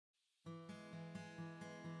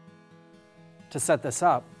To set this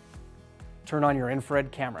up, turn on your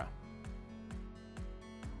infrared camera.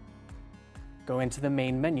 Go into the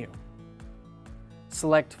main menu.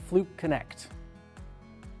 Select Fluke Connect.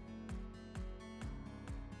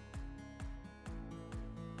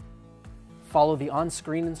 Follow the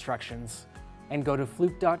on-screen instructions and go to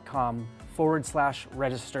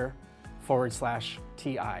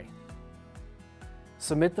fluke.com/register/TI.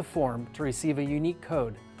 Submit the form to receive a unique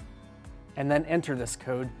code, and then enter this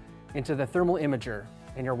code into the thermal imager,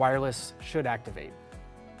 and your wireless should activate.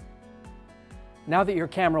 Now that your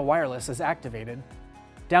camera wireless is activated,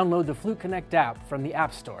 download the Fluke Connect app from the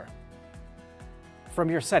App Store. From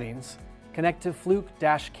your settings, connect to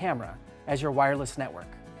Fluke-Camera as your wireless network.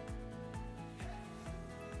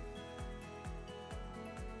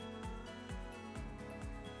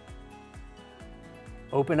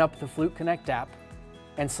 Open up the Fluke Connect app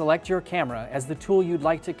and select your camera as the tool you'd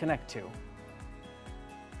like to connect to.